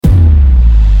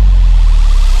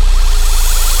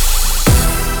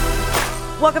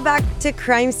Welcome back to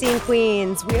Crime Scene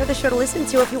Queens. We are the show to listen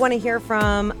to if you want to hear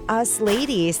from us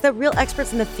ladies, the real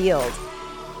experts in the field,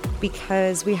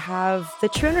 because we have the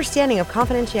true understanding of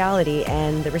confidentiality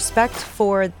and the respect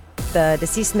for the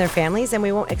deceased and their families, and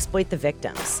we won't exploit the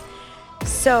victims.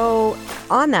 So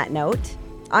on that note,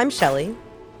 I'm Shelley,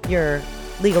 your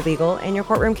legal beagle and your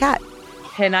courtroom cat.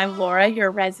 And I'm Laura, your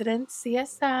resident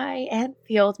CSI and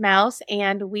field mouse,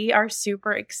 and we are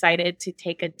super excited to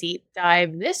take a deep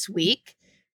dive this week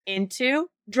into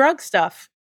drug stuff.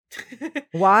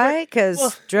 Why?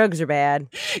 Because drugs are bad.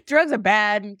 Drugs are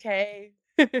bad, okay?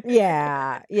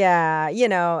 Yeah,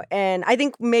 and I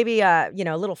think maybe, a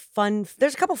little fun.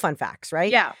 There's a couple fun facts,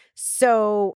 right? Yeah.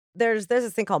 So there's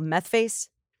this thing called meth face.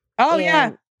 Oh,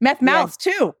 yeah. Meth mouth,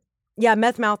 too. Yeah,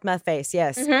 meth mouth, meth face.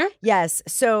 Yes. Mm-hmm. Yes.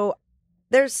 So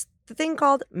there's the thing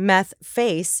called meth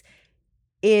face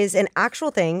is an actual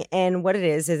thing. And what it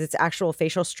is its actual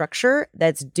facial structure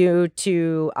that's due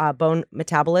to bone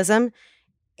metabolism.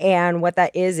 And what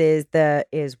that is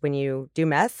when you do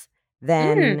meth,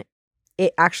 then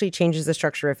it actually changes the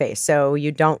structure of face. So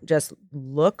you don't just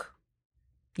look,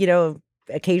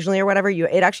 occasionally or whatever.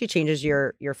 It actually changes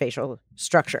your facial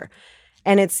structure.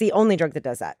 And it's the only drug that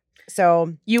does that.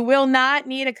 So you will not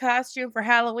need a costume for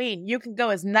Halloween. You can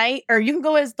go as Night, or you can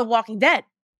go as The Walking Dead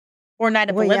or Night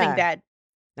of the Living Dead.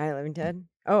 Night of the Living Dead?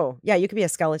 Oh, yeah, you could be a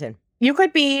skeleton. You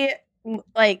could be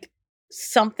like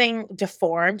something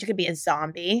deformed. You could be a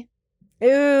zombie.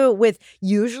 Ooh,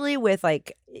 usually with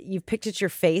like, you've picked at your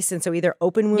face, and so either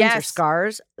open wounds or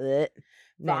scars. Ugh,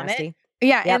 nasty.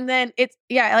 Yeah, yep. And then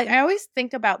I always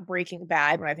think about Breaking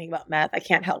Bad when I think about meth. I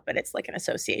can't help it. It's like an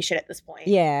association at this point.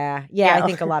 Yeah, I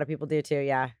think a lot of people do too.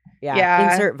 Yeah.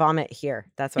 Insert vomit here.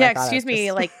 That's what I thought. Excuse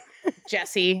me, like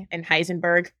Jesse and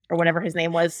Heisenberg or whatever his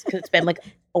name was, because it's been like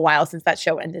a while since that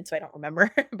show ended, so I don't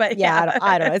remember. But yeah,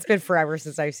 I don't know. It's been forever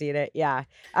since I've seen it. Yeah.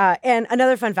 And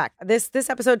another fun fact: this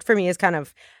episode for me is kind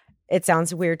of. It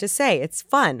sounds weird to say. It's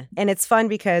fun, and it's fun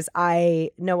because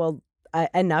I know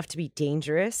enough to be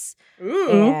dangerous. Ooh.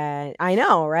 And I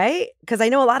know, right? Because I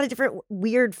know a lot of different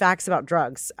weird facts about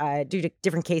drugs due to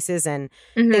different cases and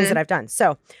things that I've done.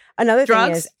 So another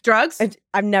thing is drugs.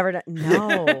 I've never done.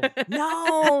 No.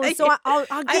 So I'll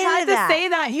get I had into to say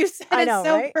that. You said it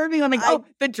so right? perfectly. I'm like,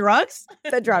 the drugs?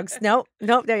 The drugs. Nope.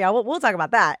 Yeah, we'll talk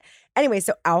about that. Anyway,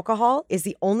 so alcohol is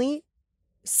the only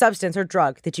substance or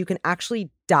drug that you can actually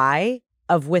die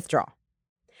of withdrawal.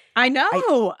 I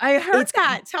know. I heard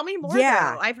that. Tell me more.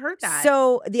 Yeah, though. I've heard that.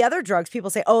 So the other drugs, people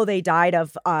say, oh, they died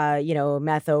of,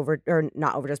 meth or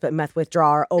not overdose, but meth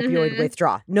withdrawal or opioid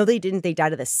withdrawal. No, they didn't. They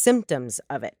died of the symptoms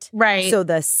of it. Right. So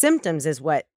the symptoms is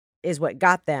what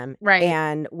got them. Right.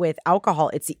 And with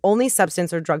alcohol, it's the only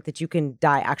substance or drug that you can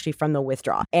die actually from the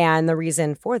withdrawal. And the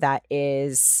reason for that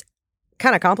is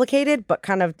kind of complicated, but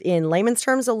kind of in layman's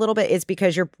terms a little bit, is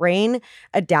because your brain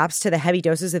adapts to the heavy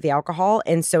doses of the alcohol.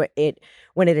 And so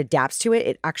when it adapts to it,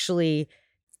 it actually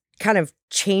kind of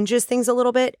changes things a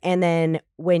little bit. And then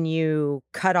when you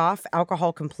cut off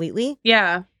alcohol completely,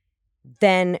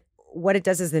 then what it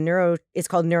does is it's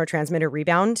called neurotransmitter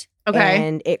rebound. Okay.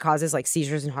 And it causes like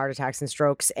seizures and heart attacks and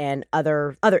strokes and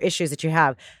other issues that you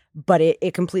have. But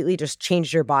it completely just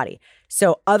changed your body.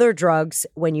 So other drugs,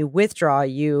 when you withdraw,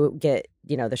 you get,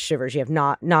 the shivers. You have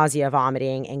nausea,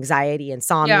 vomiting, anxiety,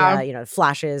 insomnia,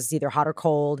 flashes, either hot or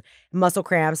cold, muscle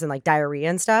cramps, and like diarrhea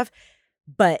and stuff.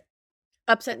 But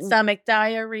upset stomach,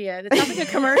 diarrhea. That sounds like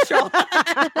a commercial.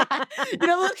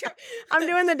 Look, I'm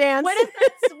doing the dance. What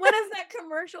is that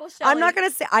commercial, Shelley? I'm not going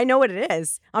to say. I know what it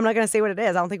is. I'm not going to say what it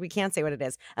is. I don't think we can say what it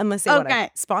is unless they want to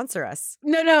sponsor us.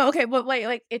 No. Okay. Well,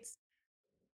 like it's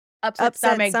upset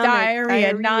stomach,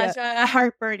 diarrhea, nausea,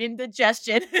 heartburn,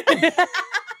 indigestion.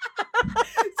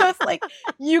 So it's like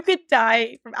you could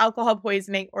die from alcohol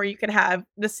poisoning, or you could have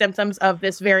the symptoms of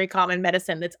this very common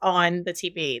medicine that's on the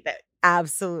TV that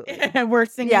absolutely we're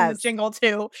singing the jingle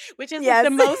too, which is like the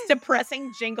most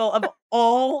depressing jingle of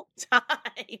all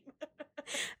time.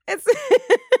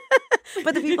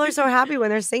 But the people are so happy when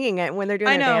they're singing it, when they're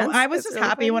doing their dance. I was just really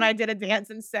happy when I did a dance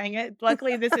and sang it.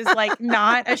 Luckily, this is like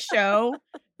not a show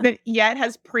that yet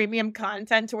has premium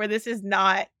content to where this is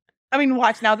not. I mean,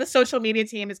 watch now. The social media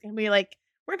team is going to be like,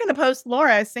 we're going to post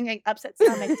Laura singing upset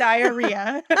stomach,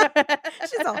 diarrhea.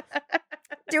 She's all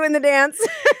doing the dance.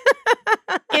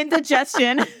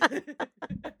 Indigestion.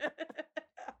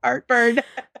 Heartburn.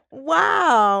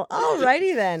 Wow.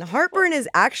 Alrighty then. Heartburn is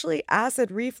actually acid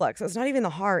reflux. It's not even the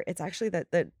heart. It's actually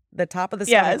the top of the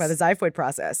stomach by the xiphoid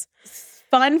process.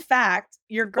 Fun fact,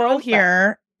 your girl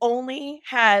here only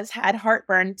has had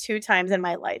heartburn 2 times in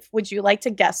my life. Would you like to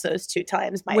guess those 2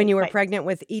 times? When you were pregnant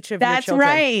with each of your children?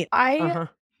 That's right. I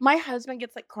My husband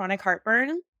gets like chronic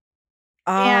heartburn.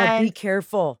 Be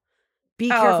careful. Be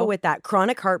careful with that.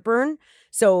 Chronic heartburn.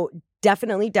 So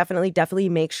definitely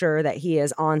make sure that he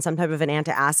is on some type of an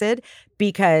antacid,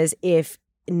 because if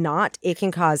not, it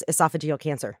can cause esophageal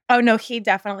cancer. Oh, no, he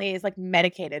definitely is like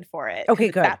medicated for it. Okay,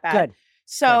 good. Good.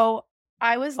 So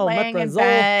I was laying in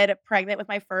bed pregnant with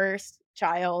my first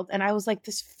child, and I was like,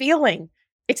 this feeling,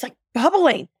 it's like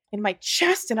bubbling in my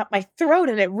chest and up my throat,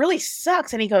 and it really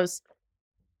sucks. And he goes,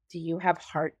 do you have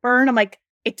heartburn? I'm like,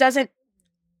 it doesn't,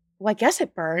 well, I guess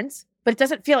it burns, but it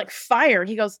doesn't feel like fire.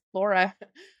 He goes, Laura,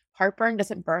 heartburn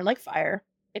doesn't burn like fire.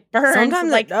 It burns.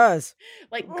 Sometimes like, it does.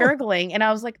 Like gurgling. And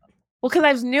I was like, well, because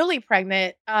I was newly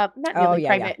pregnant. Not newly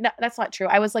pregnant. Yeah. No, that's not true.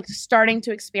 I was like starting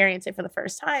to experience it for the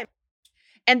first time.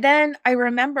 And then I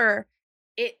remember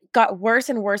it got worse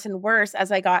and worse and worse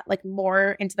as I got like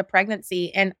more into the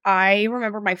pregnancy. And I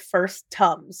remember my first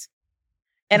Tums.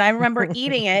 And I remember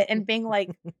eating it and being like,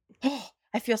 oh,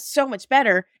 I feel so much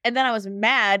better. And then I was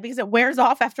mad because it wears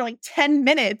off after like 10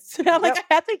 minutes. And I'm like,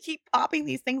 I have to keep popping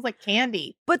these things like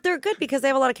candy. But they're good because they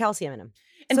have a lot of calcium in them.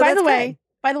 And so by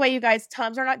the way, you guys,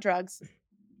 Tums are not drugs.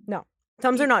 No,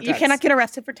 Tums are not drugs. You cannot get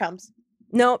arrested for Tums.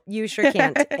 No, you sure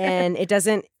can't. And it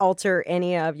doesn't alter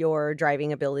any of your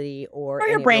driving ability or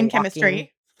your brain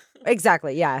chemistry.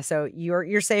 Exactly. Yeah. So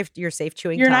you're safe. You're safe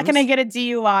chewing You're Tums. Not going to get a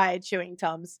DUI chewing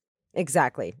Tums.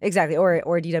 Exactly. Or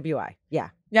a DWI. Yeah.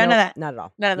 None of that. Not at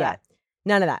all. None of that.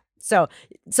 None of that. So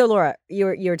Laura, you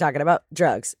were talking about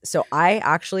drugs. So I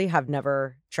actually have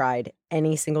never tried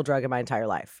any single drug in my entire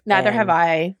life. Neither have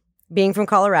I. Being from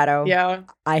Colorado, yeah,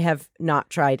 I have not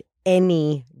tried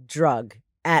any drug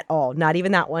at all. Not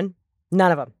even that one.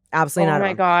 None of them. Absolutely not. Oh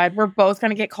my God. We're both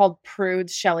going to get called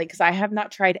prudes, Shelly, because I have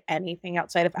not tried anything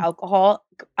outside of alcohol.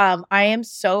 I am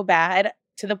so bad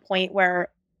to the point where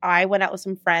I went out with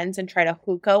some friends and tried a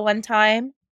hookah one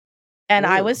time. And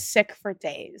I was sick for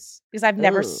days because I've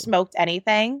never smoked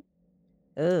anything.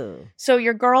 Ooh. So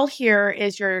your girl here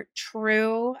is your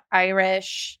true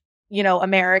Irish,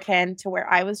 American, to where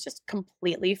I was just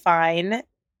completely fine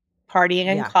partying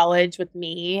in college with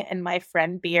me and my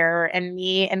friend Beer and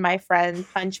me and my friend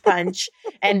Punch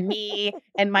and me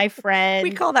and my friend.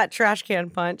 We call that trash can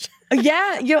punch.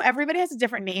 Yeah. Everybody has a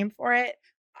different name for it.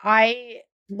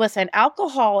 Listen,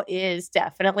 alcohol is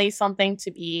definitely something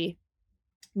to be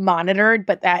monitored,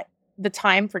 but that the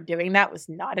time for doing that was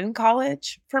not in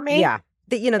college for me. Yeah.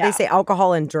 They say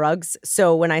alcohol and drugs.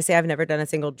 So when I say I've never done a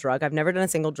single drug, I've never done a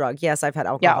single drug. Yes, I've had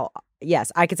alcohol. Yeah.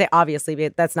 Yes, I could say obviously,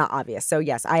 but that's not obvious. So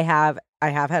yes, I have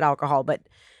had alcohol, but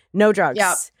no drugs.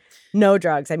 Yeah. No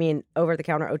drugs. I mean, over the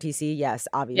counter OTC. Yes,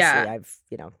 obviously, I've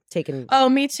taken. Oh,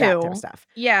 me too. That type of stuff.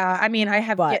 Yeah, I mean, I've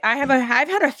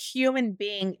had a human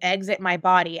being exit my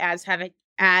body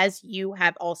as you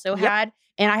have also had,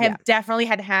 and I have definitely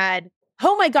had.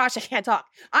 Oh my gosh, I can't talk.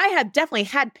 I have definitely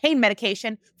had pain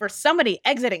medication for somebody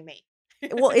exiting me.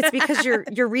 Well, it's because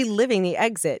you're reliving the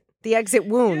exit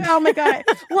wound. Oh my God.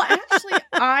 Well, actually,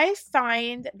 I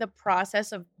find the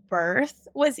process of birth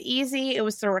was easy. It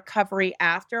was the recovery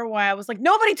after, why I was like,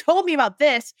 nobody told me about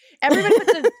this.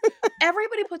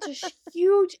 Everybody puts a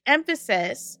huge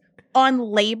emphasis on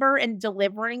labor and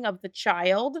delivering of the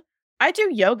child. I do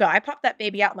yoga. I pop that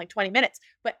baby out in like 20 minutes.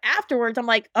 But afterwards, I'm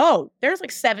like, oh, there's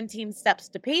like 17 steps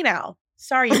to pee now.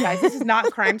 Sorry, you guys. This is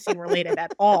not crime scene related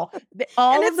at all.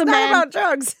 All of the men about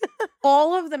drugs.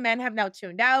 All of the men have now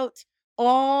tuned out.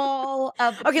 All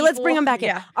of the people, let's bring them back in.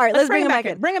 Yeah. All right, let's bring them back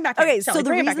in. Bring them back in. Okay, so the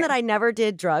reason that I never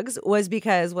did drugs was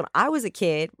because when I was a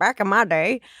kid, back in your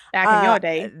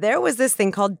day, there was this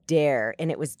thing called DARE,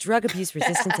 and it was Drug Abuse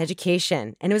Resistance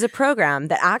Education. And it was a program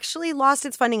that actually lost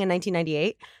its funding in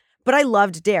 1998. But I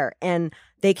loved DARE, and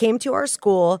they came to our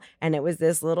school, and it was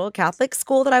this little Catholic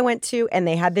school that I went to, and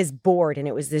they had this board, and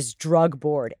it was this drug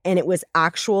board, and it was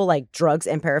actual like drugs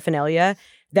and paraphernalia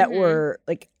that were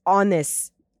like on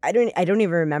this. I don't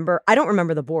even remember. I don't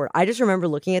remember the board. I just remember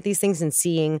looking at these things and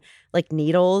seeing like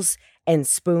needles and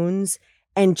spoons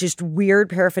and just weird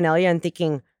paraphernalia and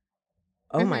thinking,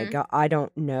 oh my God, I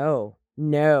don't know.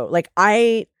 No, like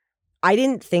I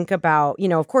didn't think about,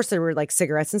 of course there were like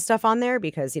cigarettes and stuff on there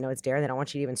because, it's DARE. They don't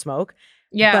want you to even smoke.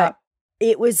 Yeah. But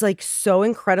it was like so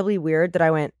incredibly weird that I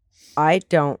went, I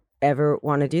don't ever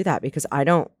want to do that because I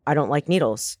don't like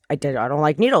needles. I don't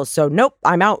like needles. So nope,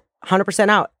 I'm out, 100%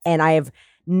 out. And I have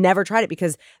never tried it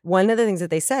because one of the things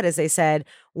that they said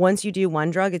once you do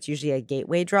one drug, it's usually a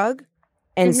gateway drug.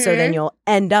 And so then you'll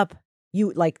end up,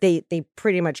 they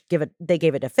pretty much they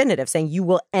gave a definitive saying you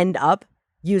will end up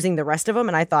using the rest of them.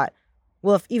 And I thought,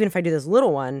 well, even if I do this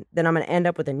little one, then I'm going to end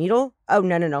up with a needle. Oh,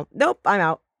 no. Nope, I'm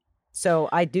out. So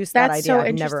I deuced that idea. That's so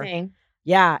interesting.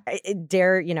 Yeah,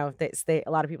 Dare, a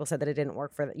lot of people said that it didn't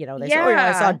work for, they said, oh yeah,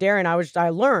 I saw Yeah. Dare and I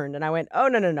learned. And I went, oh,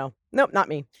 no. Nope, not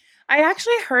me. I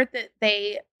actually heard that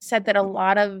they said that a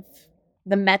lot of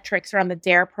the metrics around the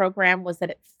DARE program was that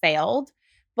it failed.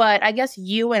 But I guess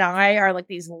you and I are like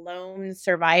these lone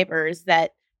survivors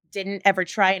that didn't ever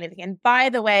try anything. And by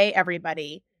the way,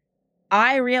 everybody,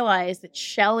 I realize that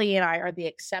Shelly and I are the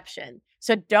exception.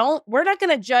 So we're not going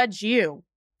to judge you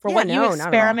for what you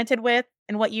experimented with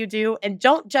and what you do. And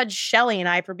don't judge Shelly and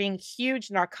I for being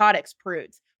huge narcotics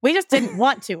prudes. We just didn't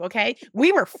want to, okay?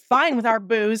 We were fine with our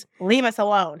booze. Leave us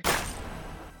alone.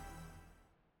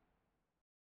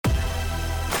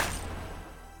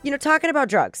 Talking about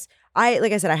drugs,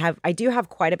 like I said, I do have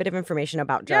quite a bit of information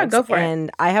about drugs. Yeah, go for it.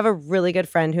 And I have a really good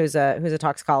friend who's a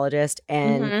toxicologist,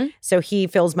 and so he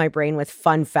fills my brain with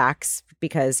fun facts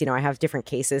because I have different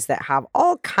cases that have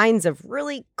all kinds of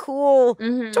really cool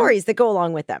stories that go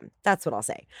along with them. That's what I'll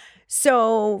say.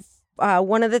 So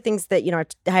one of the things that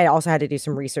I also had to do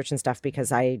some research and stuff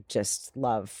because I just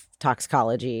love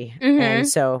toxicology, and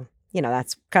so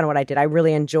that's kind of what I did. I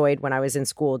really enjoyed when I was in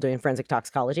school doing forensic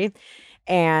toxicology.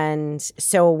 And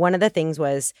so one of the things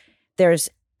was there's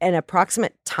an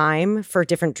approximate time for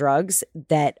different drugs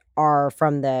that are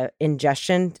from the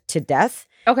ingestion to death.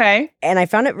 Okay. And I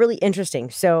found it really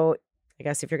interesting. So I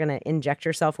guess if you're going to inject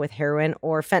yourself with heroin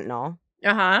or fentanyl.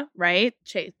 Right.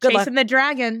 Chasing the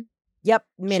dragon. Yep.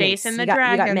 Minutes. Chasing the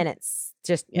dragon. You got minutes.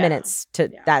 Just minutes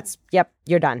to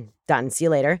you're done. Done. See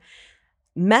you later.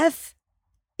 Meth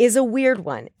is a weird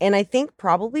one. And I think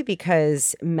probably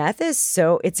because meth is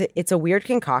it's a weird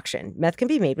concoction. Meth can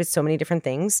be made with so many different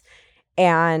things.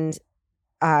 And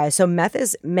so meth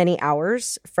is many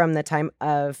hours from the time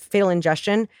of fatal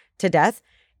ingestion to death.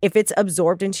 If it's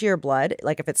absorbed into your blood,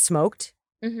 like if it's smoked,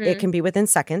 it can be within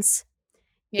seconds.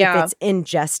 Yeah. If it's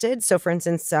ingested, so for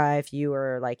instance, if you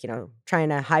were trying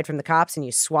to hide from the cops and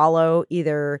you swallow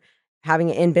either having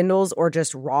it in bindles or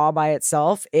just raw by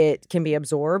itself, it can be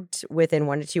absorbed within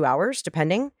 1 to 2 hours,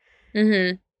 depending.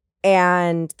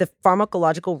 And the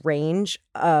pharmacological range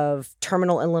of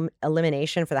terminal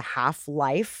elimination for the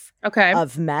half-life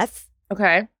of meth,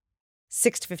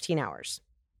 6 to 15 hours.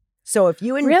 So if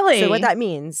you really, so what that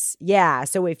means,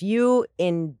 so if you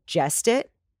ingest it,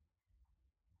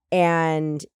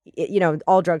 and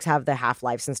all drugs have the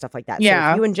half-lives and stuff like that.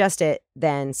 Yeah. So if you ingest it,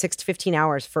 then 6 to 15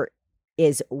 hours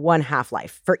is one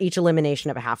half-life for each elimination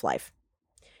of a half-life.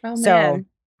 Oh, so man.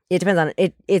 It depends on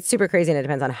it. It's super crazy, and it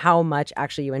depends on how much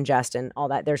actually you ingest and all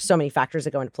that. There's so many factors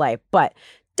that go into play, but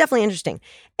definitely interesting.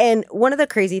 And one of the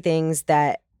crazy things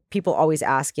that people always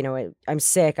ask, I'm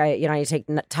sick. I need to take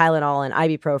Tylenol and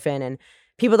ibuprofen, and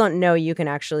people don't know you can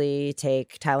actually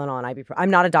take Tylenol and ibuprofen. I'm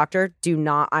not a doctor.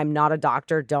 I'm not a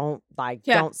doctor. Don't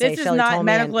say this is Shelley not told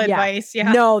medical me. advice.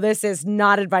 Yeah. No, this is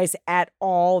not advice at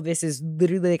all. This is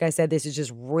literally, like I said, this is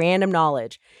just random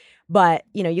knowledge. But,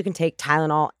 you can take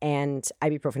Tylenol and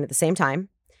ibuprofen at the same time.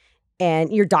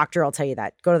 And your doctor will tell you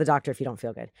that. Go to the doctor if you don't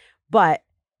feel good. But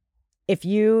if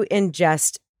you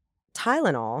ingest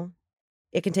Tylenol,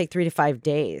 it can take 3 to 5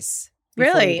 days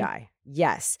before you die.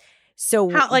 Yes. So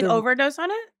overdose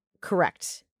on it?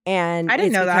 Correct. And I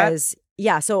didn't know that.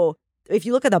 Yeah. So if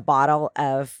you look at the bottle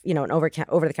of, an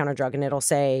over-the-counter drug, and it'll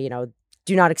say,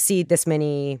 do not exceed this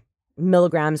many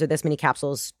milligrams or this many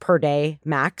capsules per day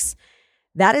max,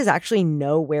 that is actually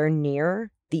nowhere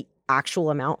near the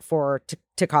actual amount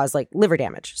to cause liver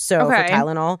damage. So for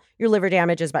Tylenol, your liver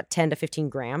damage is about 10 to 15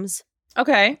 grams.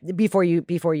 Okay. Before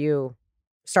you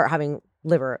start having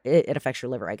liver, it affects your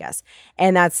liver, I guess.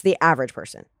 And that's the average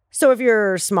person. So if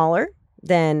you're smaller,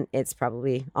 then it's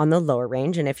probably on the lower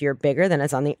range. And if you're bigger, then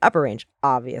it's on the upper range,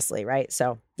 obviously, right?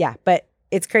 So yeah, but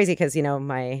it's crazy because,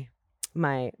 my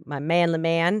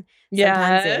man,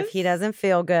 sometimes if he doesn't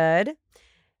feel good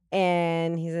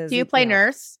and he says, do you play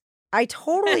nurse? I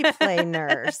totally play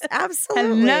nurse.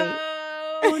 Absolutely.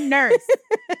 Hello, nurse.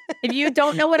 If you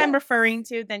don't know what I'm referring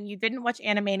to, then you didn't watch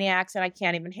Animaniacs and I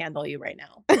can't even handle you right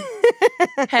now.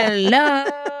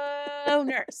 Hello,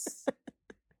 nurse.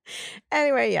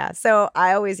 Anyway, yeah. So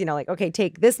I always, okay,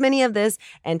 take this many of this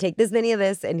and take this many of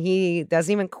this. And he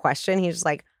doesn't even question. He's just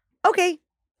like, okay.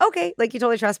 Like, you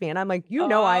totally trust me. And I'm like, I am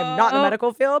not in the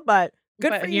medical field, but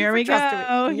good for you for trusting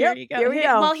me. Here we go. Here we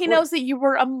go. Well, he knows that you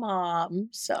were a mom,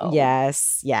 so.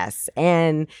 Yes.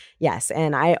 And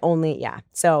I only,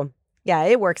 So, yeah,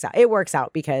 it works out. It works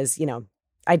out because,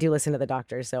 I do listen to the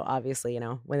doctor. So obviously,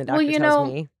 when the doctor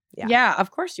tells me. Yeah,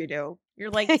 of course you do.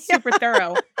 You're super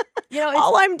thorough.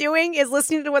 All I'm doing is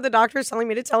listening to what the doctor is telling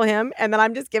me to tell him, and then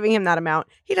I'm just giving him that amount.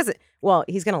 He doesn't. Well,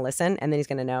 he's going to listen, and then he's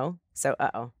going to know. So,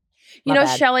 You know,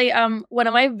 Shelly, one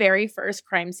of my very first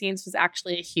crime scenes was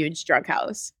actually a huge drug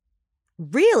house.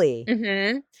 Really?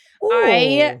 Mm-hmm.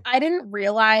 I didn't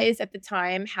realize at the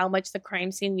time how much the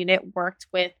crime scene unit worked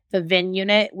with the VIN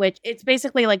unit, which it's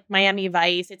basically like Miami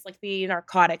Vice. It's like the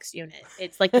narcotics unit.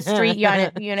 It's like the street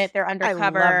unit. They're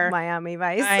undercover. I love Miami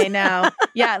Vice. I know.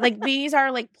 Yeah, like these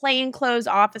are like plainclothes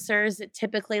officers that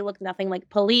typically look nothing like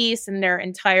police, and their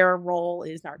entire role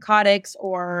is narcotics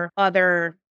or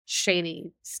other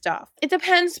shady stuff. It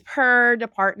depends per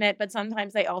department, but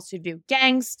sometimes they also do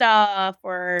gang stuff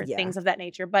or things of that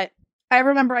nature. But I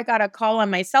remember I got a call on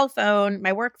my cell phone,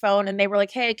 my work phone, and they were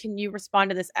like, hey, can you respond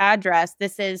to this address?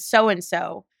 This is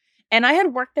so-and-so. And I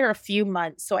had worked there a few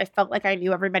months, so I felt like I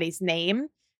knew everybody's name.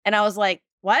 And I was like,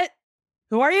 what?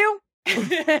 Who are you?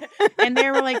 And they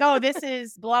were like, oh, this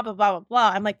is blah, blah, blah, blah,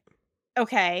 blah. I'm like,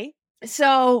 okay.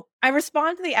 So I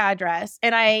respond to the address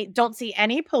and I don't see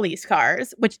any police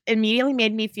cars, which immediately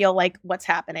made me feel like, what's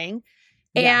happening?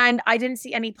 Yeah. And I didn't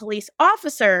see any police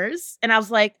officers. And I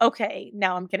was like, okay,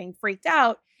 now I'm getting freaked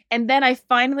out. And then I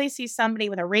finally see somebody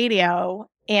with a radio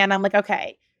and I'm like,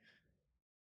 okay.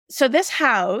 So this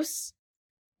house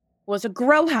was a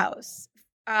grow house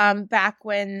back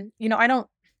when, I don't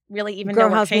really even know.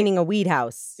 Grow house meaning a weed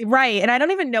house. Right. And I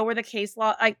don't even know where the case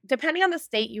law, like depending on the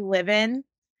state you live in,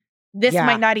 this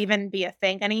might not even be a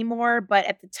thing anymore. But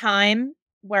at the time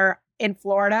where in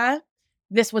Florida,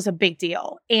 this was a big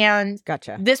deal. And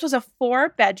this was a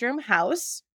 4-bedroom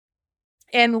house.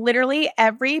 And literally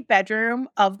every bedroom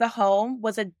of the home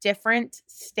was a different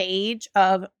stage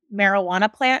of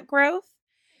marijuana plant growth.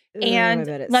 And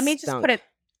let me just put it,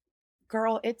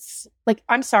 girl, it's like,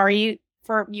 I'm sorry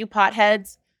for you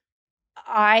potheads.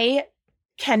 I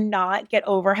cannot get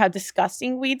over how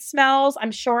disgusting weed smells.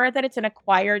 I'm sure that it's an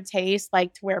acquired taste,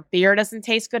 like to where beer doesn't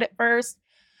taste good at first.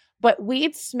 But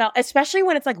weed smell, especially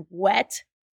when it's like wet,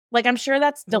 like I'm sure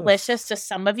that's delicious to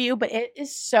some of you, but it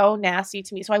is so nasty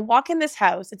to me. So I walk in this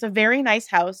house. It's a very nice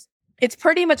house. It's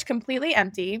pretty much completely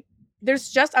empty. There's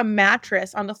just a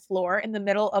mattress on the floor in the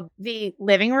middle of the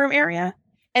living room area.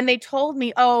 And they told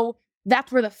me, oh,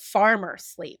 that's where the farmer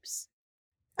sleeps.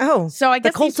 Oh, so I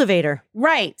guess the cultivator.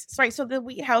 Right. So the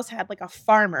weed house had like a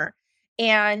farmer.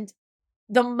 And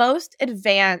the most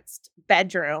advanced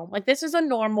bedroom, like this is a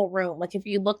normal room. Like if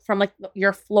you look from like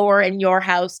your floor in your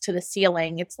house to the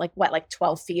ceiling, it's like what, like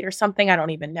 12 feet or something? I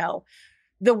don't even know.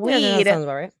 The weed. That sounds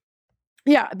about right.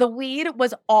 Yeah, the weed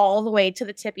was all the way to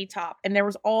the tippy top. And there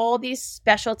was all these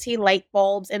specialty light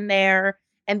bulbs in there.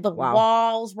 And the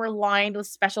walls were lined with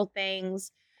special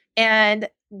things. And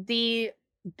the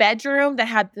bedroom that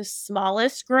had the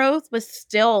smallest growth was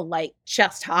still like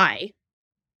chest high.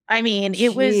 I mean,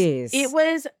 it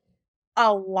was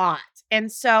a lot.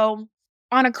 And so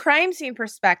on a crime scene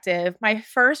perspective, my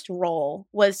first role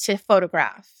was to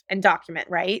photograph and document,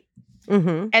 right?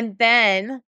 Mm-hmm. And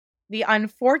then the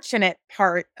unfortunate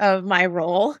part of my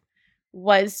role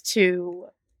was to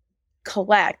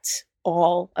collect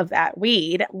all of that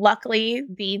weed. Luckily,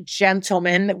 the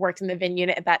gentleman that worked in the VIN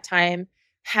unit at that time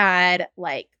had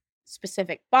like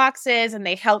specific boxes, and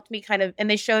they helped me and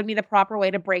they showed me the proper way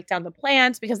to break down the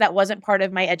plants because that wasn't part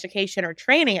of my education or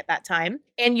training at that time.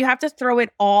 And you have to throw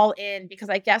it all in because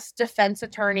I guess defense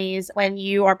attorneys, when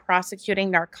you are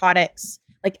prosecuting narcotics,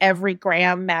 like every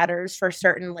gram matters for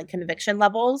certain like conviction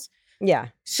levels. Yeah.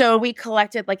 So we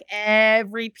collected like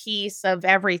every piece of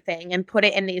everything and put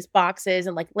it in these boxes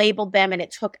and like labeled them. And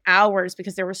it took hours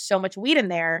because there was so much weed in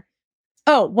there.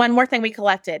 Oh, one more thing we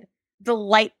collected. The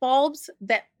light bulbs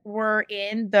that were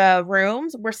in the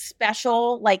rooms were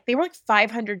special. Like they were like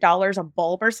 $500 a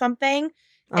bulb or something.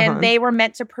 And they were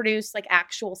meant to produce like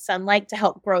actual sunlight to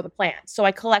help grow the plants. So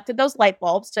I collected those light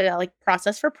bulbs to like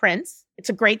process for prints. It's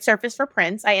a great surface for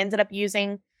prints. I ended up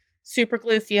using super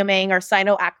glue fuming or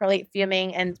cyanoacrylate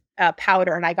fuming and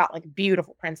powder. And I got like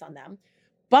beautiful prints on them.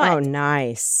 But, oh,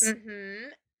 nice. Mm-hmm,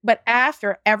 but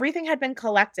after everything had been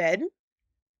collected,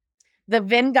 the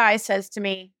VIN guy says to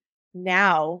me,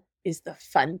 now is the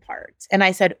fun part. And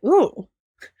I said, ooh,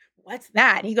 what's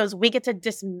that? And he goes, we get to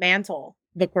dismantle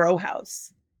the grow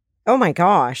house. Oh my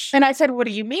gosh. And I said, what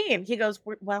do you mean? He goes,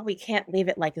 well, we can't leave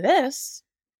it like this.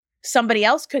 Somebody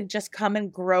else could just come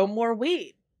and grow more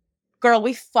weed. Girl,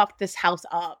 we fucked this house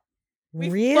up.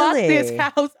 We fucked this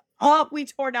house up. We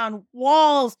tore down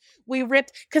walls. We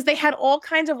ripped, because they had all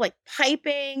kinds of like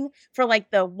piping for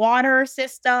like the water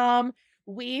system.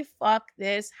 We fucked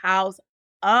this house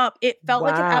up. It felt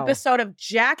like an episode of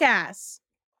Jackass.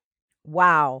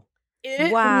 Wow.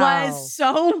 It was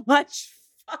so much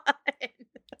fun.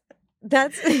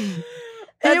 That's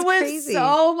That's it was crazy.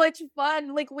 so much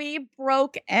fun. Like, we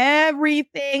broke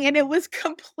everything, and it was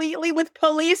completely with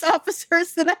police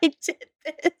officers that I did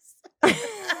this.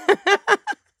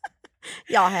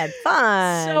 Y'all had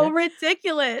fun. So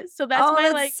ridiculous. So that's my,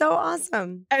 that's like, so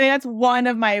awesome. I mean, that's one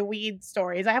of my weed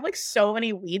stories. I have, like, so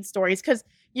many weed stories because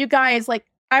you guys, like,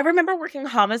 I remember working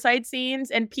homicide scenes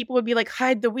and people would be like,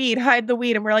 hide the weed.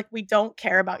 And we're like, we don't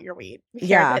care about your weed. We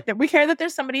care that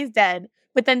there's somebody's dead.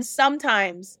 But then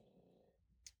sometimes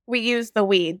we use the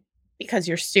weed because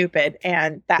you're stupid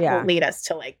and that will lead us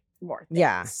to, like, more things.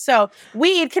 Yeah. So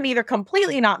weed can either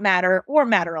completely not matter or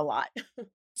matter a lot.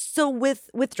 So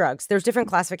with drugs, there's different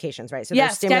classifications, right? So yeah,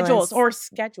 there's stimulants.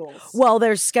 schedules. Well,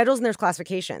 there's schedules and there's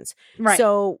classifications. Right.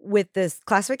 So with the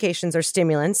classifications, there's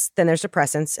stimulants, then there's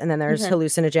depressants, and then there's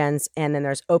hallucinogens, and then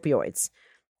there's opioids.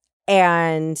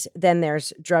 And then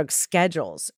there's drug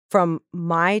schedules. From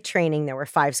my training, there were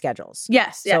 5 schedules.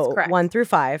 Yes, so correct. 1 through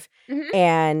 5.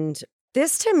 And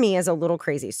this to me is a little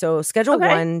crazy. So Schedule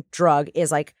 1 drug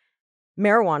is like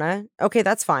marijuana. Okay,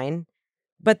 that's fine.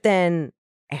 But then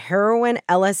heroin,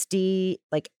 LSD,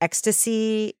 like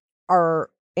ecstasy are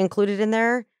included in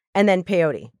there, and then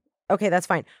peyote. Okay, that's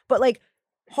fine. But like,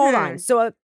 hold on.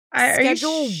 So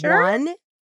Schedule 1?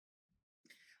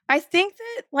 I think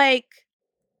that, like,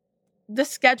 the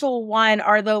Schedule 1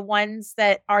 are the ones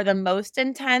that are the most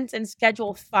intense, and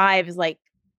Schedule 5 is like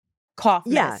cough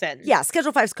medicine. Yeah,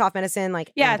 Schedule 5 is cough medicine.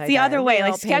 Like, yeah, it's the other way.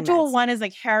 Like, Schedule 1 is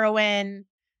like heroin.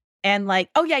 And like,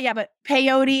 but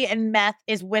peyote and meth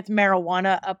is with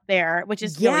marijuana up there, which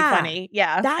is really funny.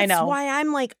 Yeah, that's I know. why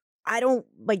I'm like, I don't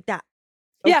like that.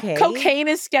 Okay. Yeah, cocaine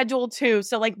is Schedule 2.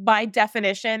 So, like, by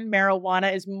definition,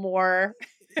 marijuana is more.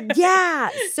 Yeah,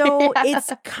 so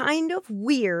it's kind of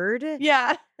weird.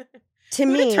 Yeah. To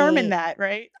Who me. determined that,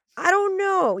 right? I don't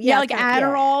know. Yeah, like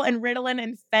Adderall and Ritalin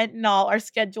and fentanyl are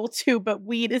Schedule 2, but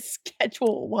weed is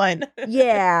Schedule 1.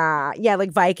 Yeah,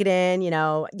 like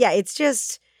Vicodin, Yeah,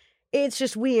 it's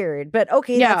just weird, but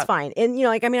okay, that's fine. And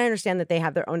like, I mean, I understand that they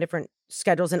have their own different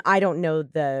schedules, and I don't know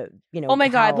the, Oh my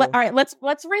God! All right, let's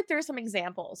read through some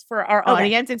examples for our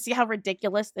audience and see how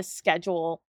ridiculous this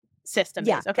schedule system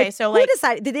is. Okay, so who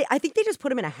decided? I think they just put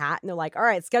them in a hat, and they're like, "All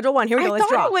right, Schedule 1, here we go. Let's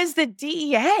draw." It was the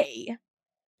DEA.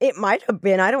 It might have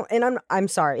been. I'm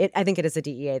sorry. I think it is the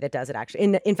DEA that does it.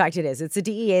 Actually, in fact, it is. It's the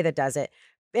DEA that does it.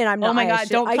 And I'm not. Oh my God!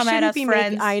 Don't come at us,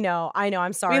 friends. I know.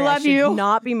 I'm sorry. We love you.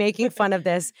 Not be making fun of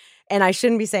this, and I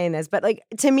shouldn't be saying this. But like,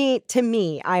 to me,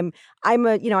 I'm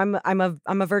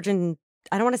a virgin.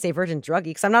 I don't want to say virgin druggie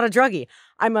because I'm not a druggie.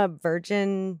 I'm a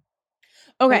virgin.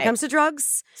 Okay. When it comes to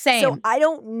drugs. Same. So I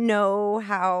don't know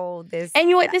how this. And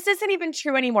you know what? This isn't even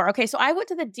true anymore. Okay, so I went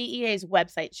to the DEA's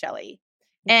website, Shelley.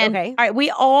 And all right, we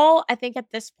all, I think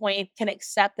at this point, can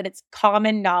accept that it's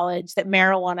common knowledge that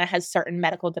marijuana has certain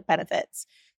medical benefits.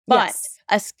 But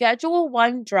a Schedule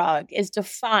 1 drug is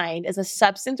defined as a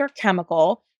substance or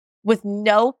chemical with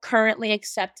no currently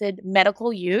accepted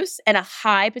medical use and a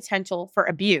high potential for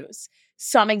abuse.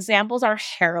 Some examples are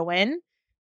heroin,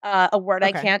 a word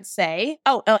I can't say.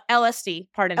 Oh, LSD,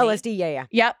 pardon me. LSD, yeah.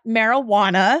 Yep,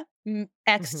 marijuana,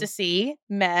 ecstasy,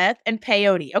 meth, and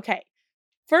peyote. Okay.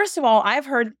 First of all, I've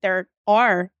heard there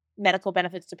are medical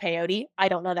benefits to peyote. I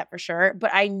don't know that for sure,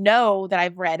 but I know that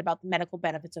I've read about the medical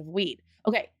benefits of weed.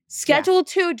 Okay, Schedule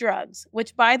 2 drugs,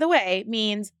 which, by the way,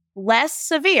 means less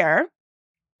severe.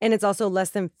 And it's also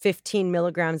less than 15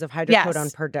 milligrams of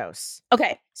hydrocodone per dose.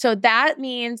 Okay, so that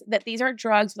means that these are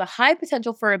drugs with a high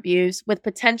potential for abuse, with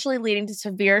potentially leading to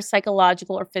severe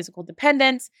psychological or physical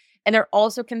dependence, and they're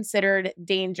also considered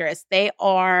dangerous. They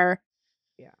are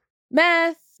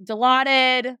meth,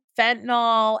 Dilaudid,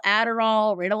 fentanyl,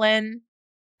 Adderall, Ritalin,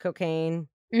 cocaine,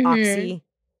 oxy,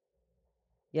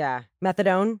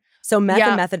 methadone. So meth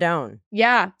and methadone.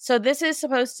 Yeah. So this is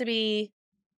supposed to be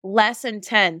less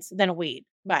intense than weed,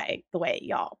 by the way,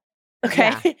 y'all.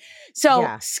 Okay. Yeah.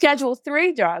 So Schedule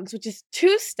 3 drugs, which is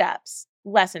 2 steps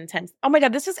less intense. Oh my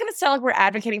God, this is going to sound like we're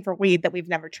advocating for weed that we've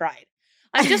never tried.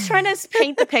 I'm just trying to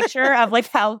paint the picture of like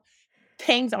how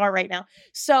things are right now.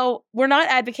 So we're not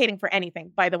advocating for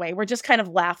anything, by the way. We're just kind of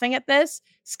laughing at this.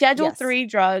 Schedule 3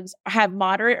 drugs have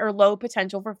moderate or low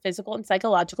potential for physical and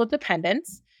psychological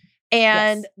dependence.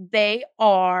 And they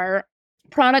are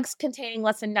products containing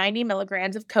less than 90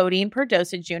 milligrams of codeine per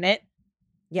dosage unit.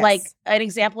 Yes. Like an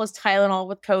example is Tylenol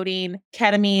with codeine,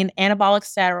 ketamine, anabolic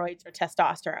steroids, or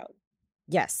testosterone.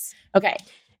 Yes. Okay.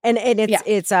 And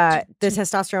it's the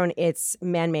testosterone, it's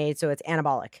man-made, so it's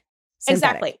anabolic. Synthetic.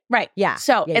 Exactly. Right. Yeah.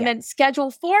 So, and then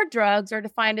Schedule 4 drugs are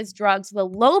defined as drugs with a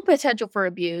low potential for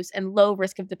abuse and low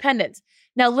risk of dependence.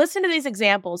 Now, listen to these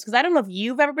examples, because I don't know if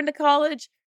you've ever been to college,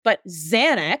 but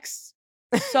Xanax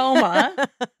Soma,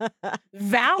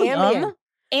 Valium,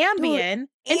 Ambien. Ambien,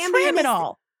 and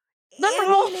Tramadol. Those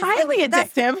are all highly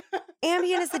addictive.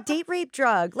 Ambien is the date rape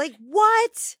drug. Like,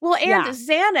 what? Well, and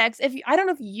Xanax, I don't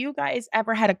know if you guys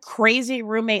ever had a crazy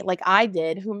roommate like I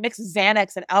did who mixed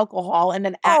Xanax and alcohol and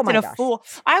then acted a fool.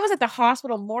 I was at the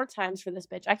hospital more times for this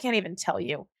bitch. I can't even tell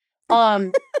you.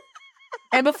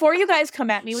 And before you guys come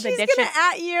at me with addiction, gonna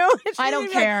at you. I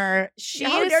don't care. She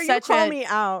is dare such you call me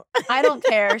out. I don't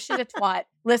care. She's a twat.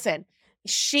 Listen,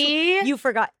 you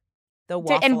forgot the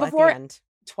waffle and before, at the end.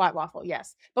 Twat waffle,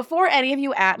 yes. Before any of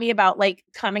you at me about like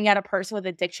coming at a person with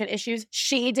addiction issues,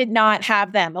 she did not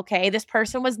have them, okay? This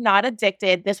person was not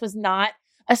addicted. This was not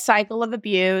a cycle of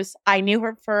abuse. I knew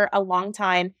her for a long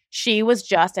time. She was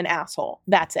just an asshole.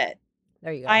 That's it.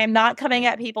 There you go. I am not coming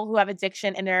at people who have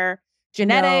addiction in their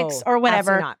genetics or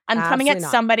whatever. I'm coming at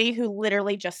somebody who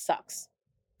literally just sucks.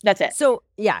 That's it. So,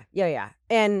 yeah.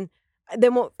 And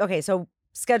then so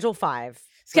Schedule 5.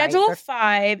 Schedule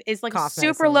 5 is like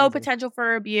super low potential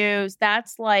for abuse.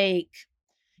 That's like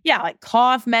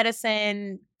cough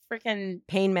medicine, freaking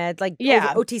pain meds, like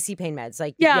OTC pain meds.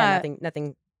 Like,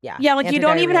 nothing. Yeah. Yeah, like you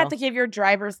don't even have to give your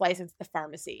driver's license to the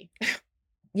pharmacy.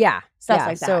 Stuff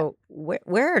like that. So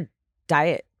where are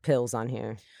diet pills on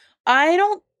here? I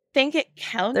don't think it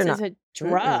counts as a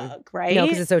drug, right? No,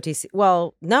 because it's OTC.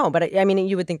 Well, no, but I mean,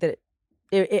 you would think that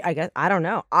I guess, I don't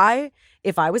know.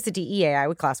 If I was the DEA, I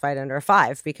would classify it under a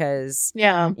 5 because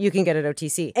you can get it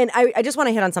OTC. And I just want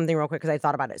to hit on something real quick because I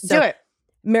thought about it. So, do it.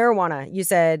 Marijuana, you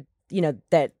said,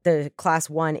 that the class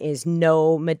 1 is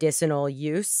no medicinal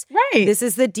use. Right. This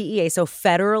is the DEA. So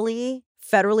federally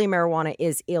marijuana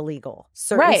is illegal.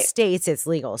 Certain states it's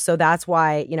legal. So that's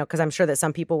why, because I'm sure that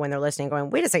some people when they're listening going,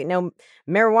 wait a second, no,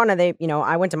 marijuana,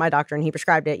 I went to my doctor and he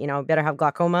prescribed it, better have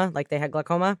glaucoma, like they had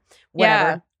glaucoma,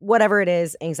 whatever it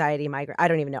is, anxiety, migraine, I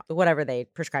don't even know, whatever they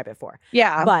prescribe it for.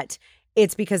 Yeah. But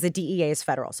it's because the DEA is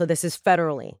federal. So this is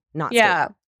federally, not state.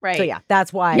 Right. So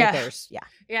that's why there's,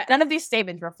 none of these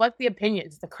statements reflect the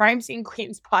opinions of the Crime Scene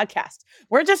Queens podcast.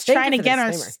 We're just trying to get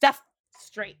our stuff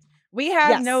straight. We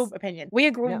have no opinion. We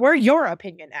agree. No. We're your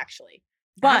opinion, actually.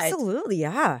 But absolutely,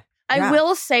 yeah. I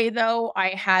will say, though, I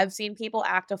have seen people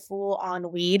act a fool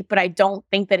on weed, but I don't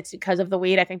think that it's because of the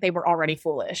weed. I think they were already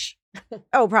foolish.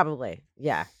 Oh, probably.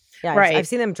 Yeah. Yeah. Right. I've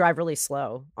seen them drive really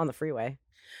slow on the freeway.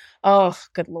 Oh,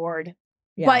 good Lord.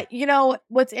 Yeah. But,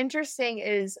 what's interesting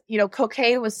is,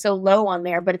 cocaine was so low on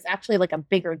there, but it's actually like a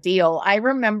bigger deal. I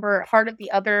remember part of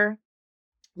the other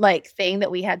thing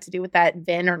that we had to do with that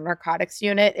VIN or narcotics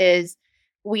unit is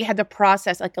we had to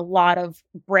process like a lot of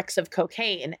bricks of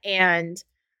cocaine and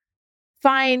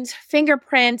find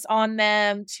fingerprints on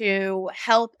them to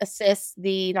help assist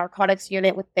the narcotics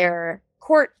unit with their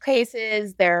court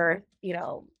cases, their,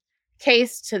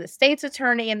 case to the state's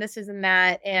attorney and this is and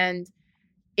that. And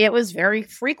it was very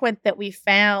frequent that we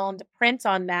found prints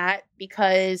on that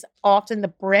because often the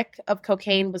brick of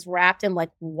cocaine was wrapped in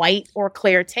like white or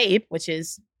clear tape, which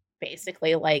is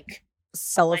basically like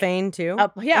cellophane too.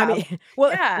 Yeah.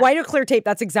 White or clear tape.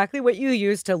 That's exactly what you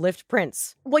use to lift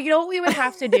prints. Well, what we would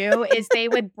have to do is they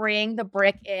would bring the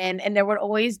brick in and there would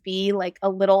always be like a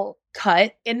little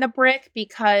cut in the brick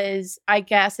because I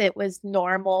guess it was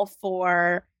normal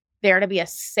for there to be a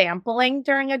sampling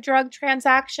during a drug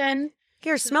transaction.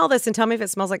 Here, smell this and tell me if it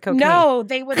smells like cocaine. No,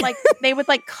 they would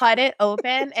cut it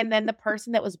open and then the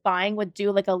person that was buying would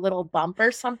do like a little bump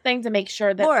or something to make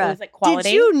sure that Laura, it was like quality.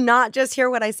 Did you not just hear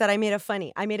what I said? I made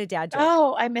a dad joke.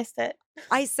 Oh, I missed it.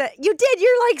 I said, you did.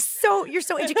 You're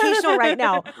so educational right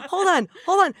now. Hold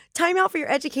on. Time out for your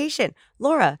education.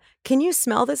 Laura, can you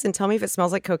smell this and tell me if it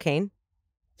smells like cocaine?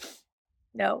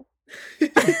 No.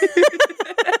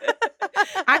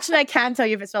 Actually, I can tell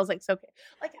you if it smells like cocaine.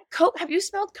 Like Coke. Have you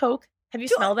smelled Coke? Have you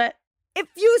smelled it? If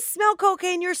you smell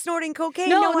cocaine, you're snorting cocaine.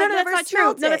 No, that's not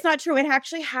true. No, that's not true. It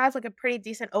actually has like a pretty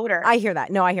decent odor. I hear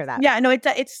that. No, I hear that. Yeah, no,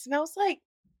 it smells like.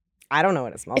 I don't know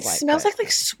what it smells like. It smells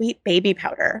like sweet baby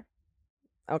powder.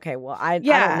 Okay, well, I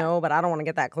don't know, but I don't want to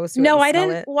get that close to it. No, I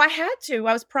didn't. Well, I had to.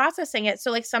 I was processing it.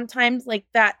 So like sometimes like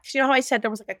that, you know how I said there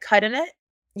was like a cut in it?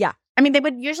 Yeah. I mean, they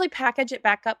would usually package it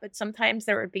back up, but sometimes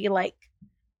there would be like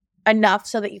enough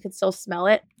so that you could still smell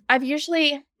it.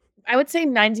 I would say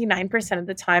 99% of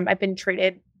the time I've been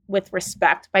treated with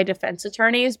respect by defense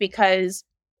attorneys because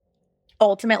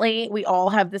ultimately we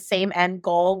all have the same end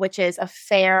goal, which is a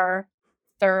fair,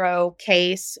 thorough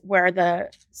case where the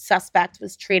suspect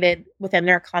was treated within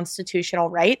their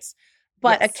constitutional rights.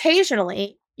 But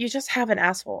occasionally you just have an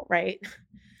asshole, right?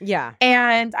 Yeah.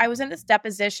 And I was in this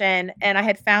deposition and I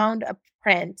had found a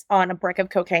print on a brick of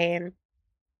cocaine.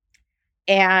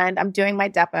 And I'm doing my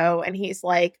depo, and he's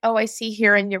like, oh, I see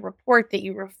here in your report that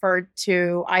you referred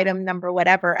to item number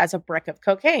whatever as a brick of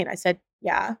cocaine. I said,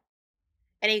 yeah.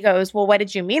 And he goes, well, what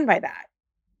did you mean by that?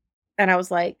 And I was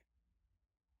like,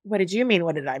 what did you mean?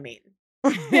 What did I mean?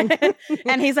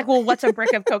 And he's like, well, what's a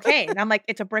brick of cocaine? And I'm like,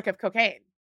 it's a brick of cocaine.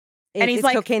 And he's it's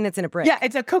like, cocaine that's in a brick. Yeah,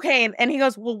 it's a cocaine. And he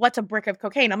goes, well, what's a brick of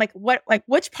cocaine? I'm like, what? Like,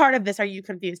 which part of this are you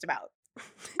confused about?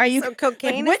 Are you So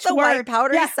cocaine like, is the white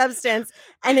powdery substance,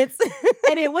 and it's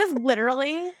and it was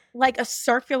literally like a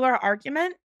circular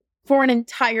argument for an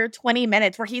entire 20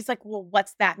 minutes where he's like, well,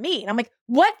 what's that mean? I'm like,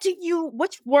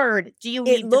 which word do you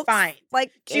need defined?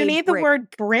 Like, do you need the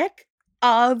word brick,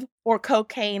 of, or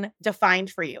cocaine defined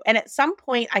for you? And at some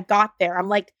point I got there. I'm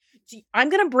like, I'm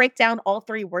going to break down all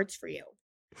three words for you.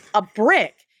 A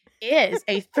brick is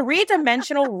a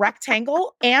 3-dimensional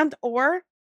rectangle and or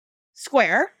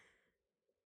square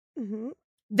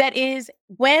that is,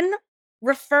 when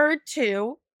referred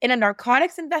to in a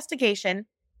narcotics investigation,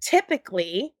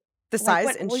 typically the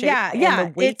size and shape and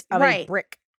the weight of a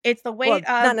brick. It's the weight of...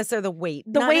 Not necessarily the weight.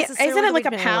 The weight, isn't it like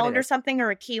a pound or something,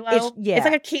 or a kilo? It's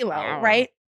like a kilo, right?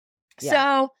 Yeah.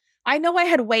 So I know I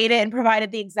had weighed it and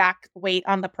provided the exact weight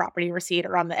on the property receipt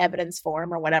or on the evidence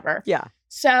form or whatever. Yeah.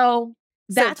 So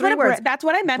that's what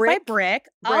I meant by brick.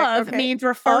 Of means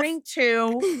referring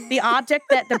to the object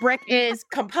that the brick is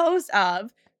composed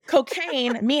of.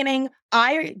 Cocaine, meaning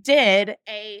I did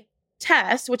a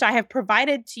test, which I have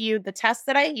provided to you, the test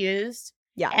that I used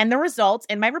and the results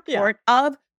in my report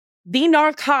of the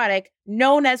narcotic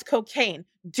known as cocaine.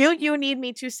 Do you need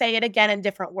me to say it again in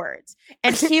different words?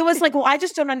 And he was like, well, I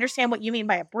just don't understand what you mean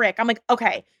by a brick. I'm like,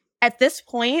 okay, at this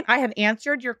point, I have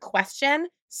answered your question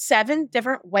 7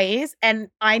 different ways, and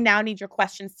I now need your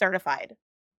question certified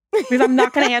because I'm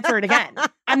not going to answer it again.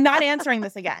 I'm not answering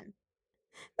this again.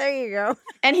 There you go.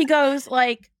 And he goes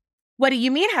like, what do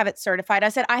you mean have it certified? I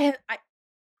said, I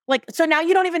like, so now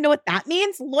you don't even know what that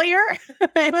means, lawyer?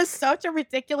 It was such a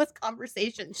ridiculous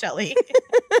conversation, Shelly.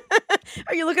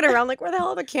 Are you looking around like, where the hell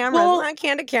are the cameras? Well, Not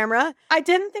candid camera. I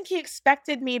didn't think he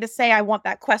expected me to say I want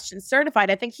that question certified.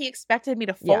 I think he expected me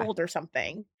to fold or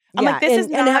something. I'm like, this is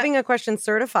not... And having a question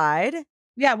certified.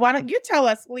 Yeah, why don't you tell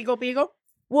us, Legal Beagle?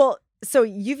 Well, so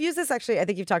you've used this, actually, I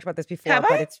think you've talked about this before. Have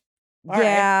but I? It's... All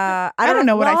yeah. Right. I don't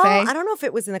know what I say. I don't know if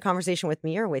it was in the conversation with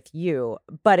me or with you,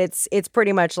 but it's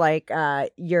pretty much like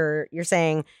you're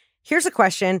saying, here's a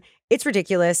question. It's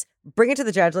ridiculous. Bring it to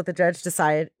the judge. Let the judge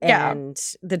decide. And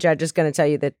the judge is going to tell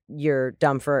you that you're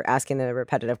dumb for asking the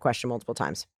repetitive question multiple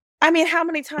times. I mean, how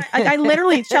many times? I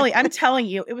literally, Shelly, I'm telling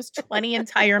you, it was 20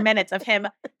 entire minutes of him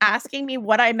asking me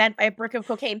what I meant by a brick of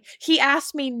cocaine. He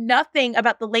asked me nothing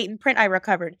about the latent print I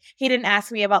recovered. He didn't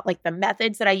ask me about like the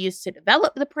methods that I used to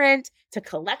develop the print, to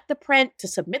collect the print, to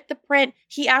submit the print.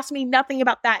 He asked me nothing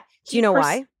about that. Do you know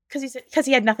why? Because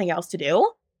he had nothing else to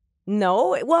do.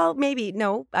 No. Well, maybe.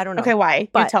 No, I don't know. Okay, why?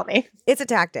 But you tell me. It's a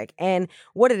tactic. And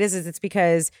what it is it's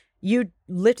because you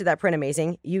lifted that print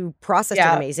amazing. You processed it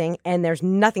amazing. And there's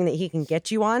nothing that he can get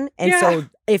you on. And so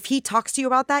if he talks to you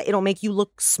about that, it'll make you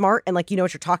look smart and like you know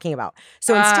what you're talking about.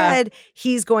 So instead,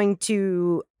 he's going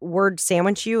to word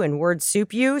sandwich you and word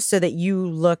soup you so that you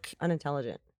look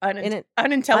unintelligent.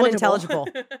 Unintelligible.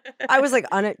 I was like,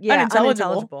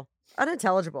 unintelligible.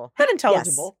 Unintelligible.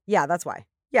 Yes. Yeah, that's why.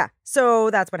 Yeah.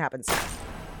 So that's what happens.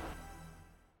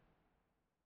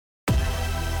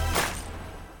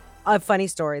 A funny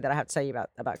story that I have to tell you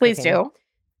about Please cocaine. do.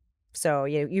 So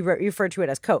you referred to it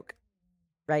as coke,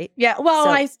 right? Yeah. Well,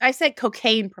 I said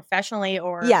cocaine professionally,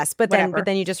 or yes, but whatever.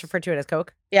 then you just referred to it as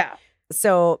coke. Yeah.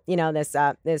 So this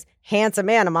handsome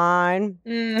man of mine,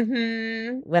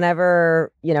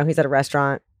 whenever he's at a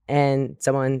restaurant and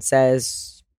someone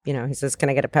says, he says, "Can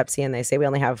I get a Pepsi?" And they say, "We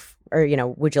only have," or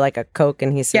 "Would you like a Coke?"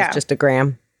 And he says, "Just a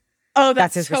gram." Oh,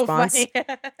 that's his so response. Funny.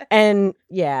 And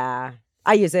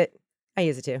I use it. I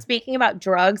use it too. Speaking about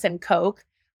drugs and Coke,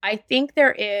 I think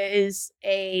there is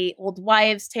a old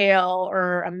wives' tale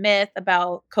or a myth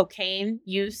about cocaine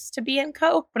used to be in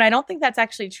Coke, but I don't think that's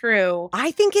actually true.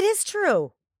 I think it is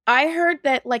true. I heard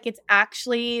that it's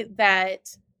actually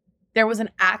that there was an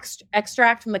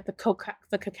extract from the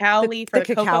cacao leaf, or the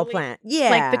cacao cocoa plant. Leaf.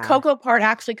 Yeah, the cocoa part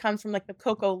actually comes from the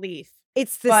cocoa leaf.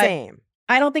 It's the same.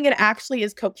 I don't think it actually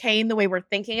is cocaine the way we're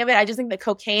thinking of it. I just think that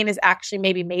cocaine is actually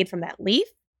maybe made from that leaf.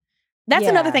 That's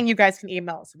another thing you guys can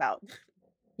email us about.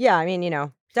 Yeah, I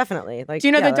mean, definitely. Like, do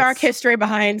you know the dark history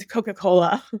behind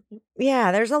Coca-Cola?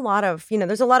 Yeah, there's a lot of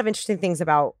interesting things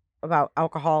about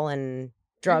alcohol and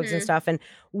drugs and stuff. And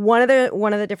one of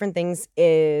the different things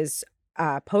is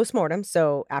post-mortem,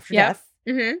 so after death,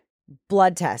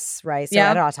 blood tests, right? So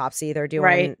at autopsy, they're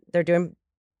doing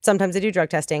sometimes they do drug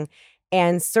testing.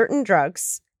 And certain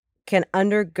drugs can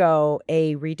undergo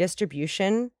a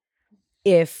redistribution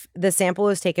if the sample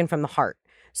is taken from the heart.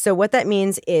 So what that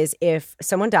means is if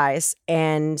someone dies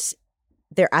and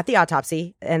they're at the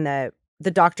autopsy and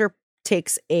the doctor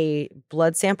takes a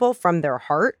blood sample from their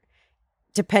heart,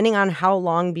 depending on how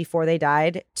long before they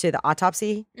died to the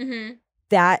autopsy,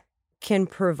 that can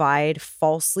provide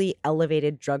falsely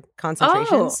elevated drug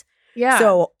concentrations. Yeah.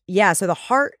 So the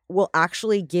heart will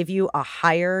actually give you a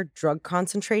higher drug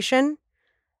concentration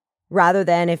rather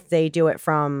than if they do it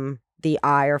from the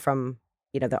eye or from,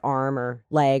 the arm or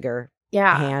leg or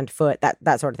hand, foot,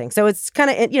 that sort of thing. So it's kind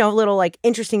of, little like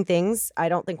interesting things. I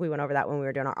don't think we went over that when we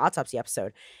were doing our autopsy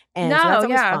episode. And so that's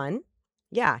always fun.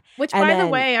 Yeah. Which, by the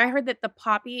way, I heard that a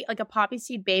poppy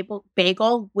seed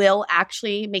bagel will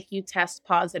actually make you test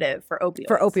positive for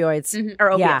opioids.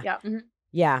 Or opiate,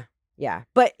 Yeah.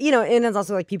 But, and it's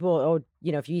also like people,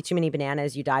 if you eat too many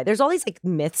bananas, you die. There's all these like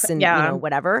myths and,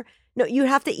 whatever. No, you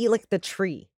have to eat like the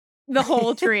tree. The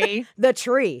whole tree. The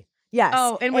tree. Yes.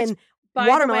 Oh, and by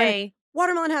watermelon, the way,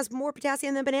 watermelon has more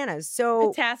potassium than bananas. So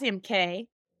potassium K.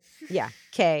 Yeah,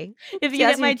 K. If you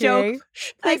get my joke,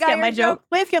 please get my joke.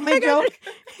 Please get my joke.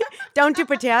 Don't do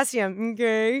potassium,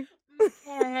 okay?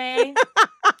 Okay.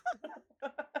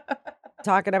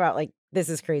 Talking about like, this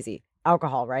is crazy.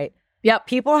 Alcohol, right? Yep.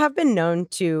 People have been known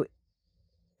to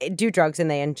do drugs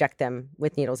and they inject them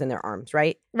with needles in their arms,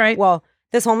 right? Right. Well,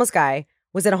 this homeless guy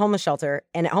was at a homeless shelter,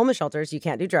 and at homeless shelters, you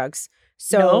can't do drugs.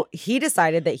 So he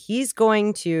decided that he's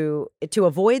going to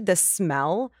avoid the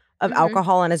smell of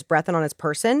alcohol on his breath and on his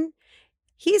person,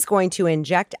 he's going to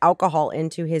inject alcohol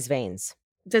into his veins.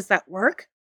 Does that work?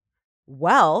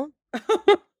 Well,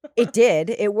 it did.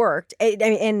 It worked.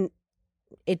 And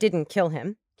it didn't kill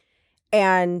him.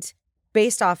 And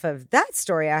based off of that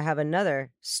story, I have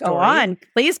another story. Go on.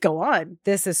 Please go on.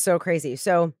 This is so crazy.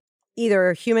 So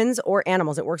either humans or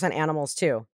animals, it works on animals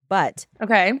too. But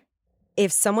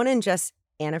if someone ingests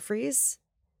antifreeze,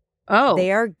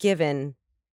 they are given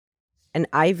an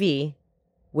IV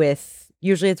with,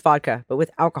 usually it's vodka, but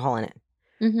with alcohol in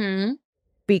it.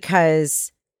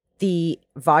 Because the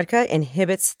vodka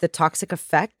inhibits the toxic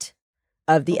effect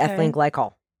of the ethylene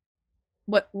glycol.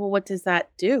 What does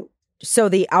that do? So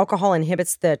the alcohol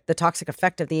inhibits the toxic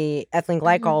effect of the ethylene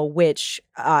glycol, which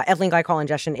ethylene glycol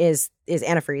ingestion is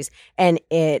antifreeze, and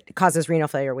it causes renal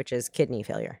failure, which is kidney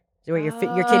failure. So where your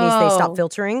kidneys, they stop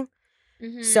filtering.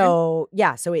 So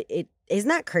it isn't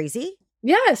that crazy?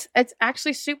 Yes, it's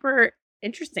actually super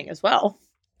interesting as well.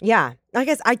 Yeah, I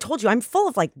guess I told you I'm full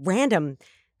of like random.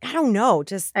 I don't know,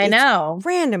 just I know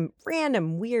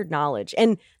random weird knowledge,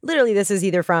 and literally this is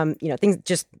either from things,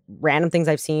 just random things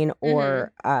I've seen,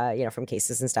 or from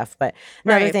cases and stuff. But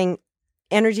another thing,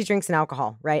 energy drinks and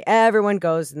alcohol, right? Everyone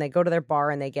goes and they go to their bar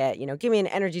and they get give me an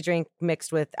energy drink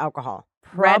mixed with alcohol.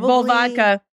 Red Bull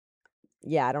vodka.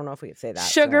 Yeah, I don't know if we could say that.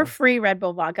 Sugar-free Red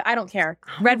Bull vodka. I don't care.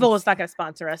 Red Bull is not going to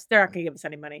sponsor us. They're not going to give us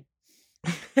any money.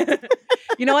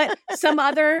 You know what? Some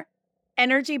other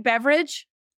energy beverage,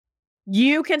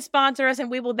 you can sponsor us and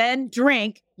we will then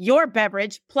drink your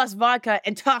beverage plus vodka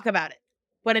and talk about it.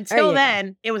 But until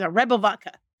then, it was a Red Bull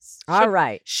vodka. All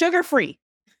right. Sugar-free.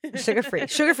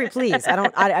 Sugar-free, please.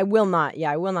 I will not.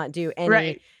 Yeah, I will not do any.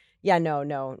 Right. Yeah, no,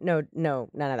 none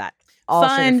of that. All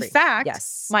Fun fact,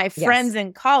 my friends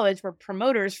in college were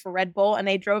promoters for Red Bull, and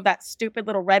they drove that stupid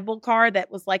little Red Bull car that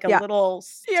was like a little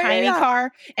tiny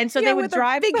car. And so they would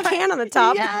drive big can on the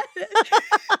top.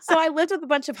 So I lived with a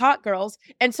bunch of hot girls,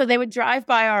 and so they would drive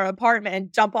by our apartment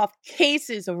and dump off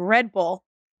cases of Red Bull.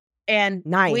 And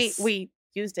we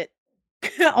used it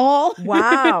all.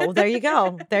 Wow. There you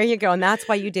go. And that's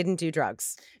why you didn't do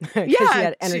drugs. Because you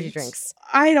had energy drinks.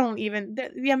 I don't even,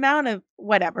 the amount of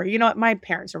whatever, what, my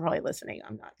parents are probably listening.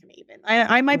 I'm not going to even,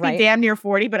 I might be damn near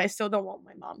 40, but I still don't want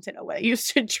my mom to know what I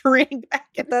used to drink back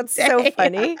in the day. That's so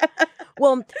funny.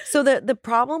 Well, so the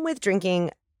problem with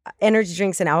drinking energy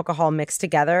drinks and alcohol mixed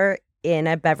together in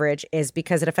a beverage is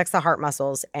because it affects the heart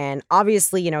muscles. And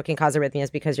obviously, it can cause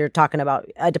arrhythmias because you're talking about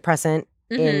a depressant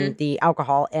in the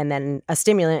alcohol and then a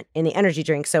stimulant in the energy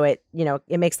drink. So it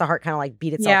makes the heart kind of like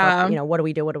beat itself up. What do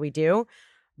we do?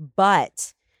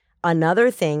 But another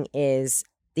thing is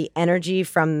the energy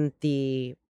from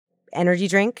the energy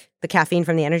drink, the caffeine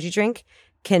from the energy drink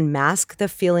can mask the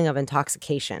feeling of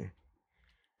intoxication.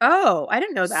 Oh, I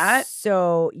didn't know that.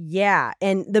 So, yeah.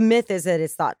 And the myth is that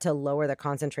it's thought to lower the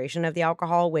concentration of the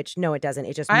alcohol, which no, it doesn't.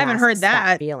 It just I haven't heard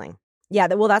that feeling. Yeah,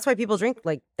 well, that's why people drink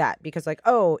like that, because like,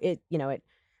 I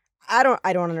don't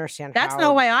understand. That's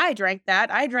no way I drank that.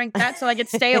 I drank that so I could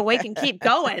stay awake and keep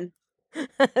going.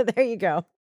 There you go.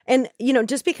 And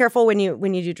just be careful when you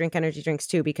do drink energy drinks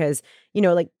too, because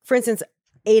like, for instance,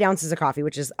 8 ounces of coffee,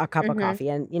 which is a cup of Mhm. coffee.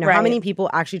 And how Right. many people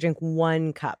actually drink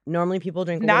 1 cup? Normally people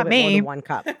drink a Not little bit more me. than 1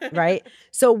 cup, right?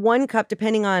 So 1 cup,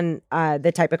 depending on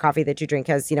the type of coffee that you drink,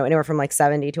 has, anywhere from like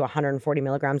 70 to 140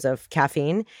 milligrams of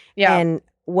caffeine. Yeah. And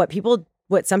what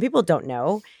some people don't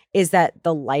know is that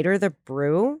the lighter the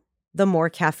brew, the more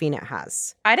caffeine it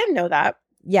has. I didn't know that.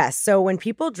 Yes. So when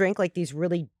people drink like these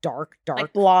really dark,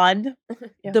 Like blonde.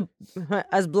 Yeah.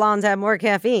 us blondes have more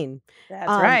caffeine. That's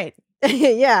right.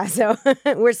 Yeah. So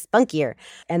we're spunkier.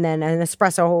 And then an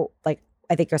espresso, like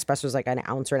I think espresso is like an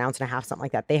ounce or an ounce and a half, something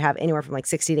like that. They have anywhere from like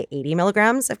 60 to 80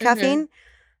 milligrams of caffeine.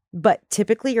 But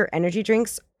typically your energy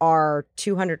drinks are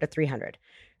 200 to 300.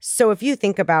 So if you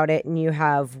think about it and you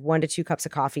have 1 to 2 cups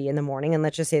of coffee in the morning, and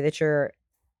let's just say that you're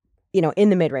in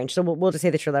the mid-range. So we'll just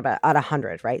say that you're about at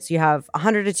 100, right? So you have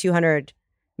 100 to 200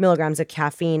 milligrams of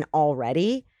caffeine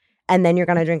already, and then you're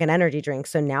going to drink an energy drink.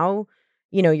 So now,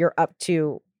 you're up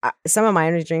to some of my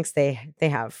energy drinks. They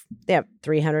have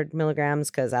 300 milligrams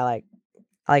because I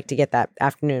like to get that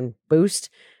afternoon boost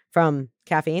from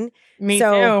caffeine. Me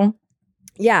too.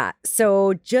 Yeah.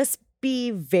 So just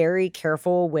be very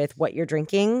careful with what you're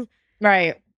drinking.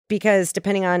 Right. Because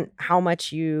depending on how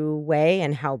much you weigh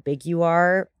and how big you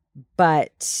are,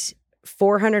 but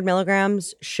 400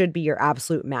 milligrams should be your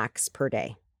absolute max per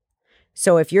day.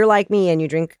 So if you're like me and you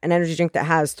drink an energy drink that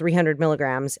has 300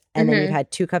 milligrams and then you've had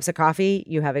 2 cups of coffee,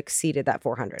 you have exceeded that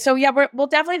 400. So yeah, we'll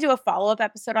definitely do a follow-up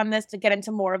episode on this to get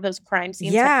into more of those crime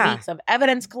scene techniques of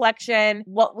evidence collection,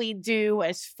 what we do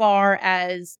as far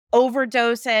as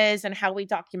overdoses and how we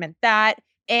document that.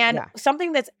 And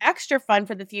something that's extra fun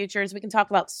for the future is we can talk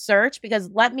about search, because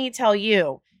let me tell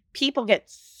you, people get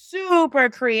super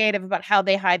creative about how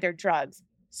they hide their drugs.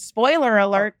 Spoiler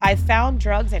alert, I found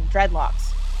drugs in dreadlocks.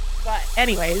 But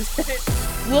anyways,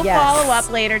 we'll follow up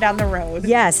later down the road.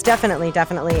 Yes, definitely.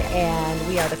 And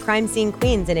we are the Crime Scene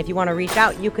Queens. And if you want to reach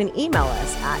out, you can email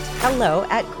us at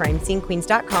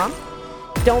hello@crimescenequeens.com.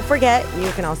 Don't forget, you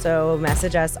can also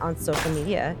message us on social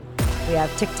media. We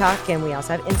have TikTok and we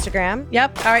also have Instagram.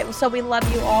 Yep. All right. So we love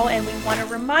you all. And we want to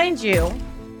remind you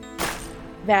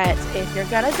that if you're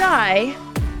going to die,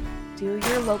 do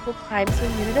your local crime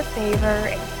scene unit a favor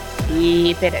and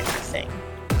keep it interesting.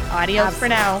 Adios for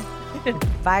now.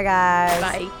 Bye, guys.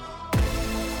 Bye.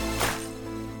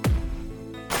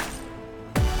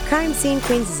 Crime Scene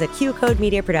Queens is a Q Code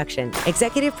Media production.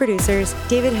 Executive producers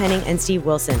David Henning and Steve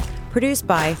Wilson. Produced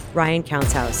by Ryan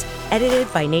Countshouse.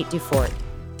 Edited by Nate Dufort.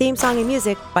 Theme song and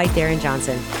music by Darren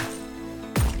Johnson.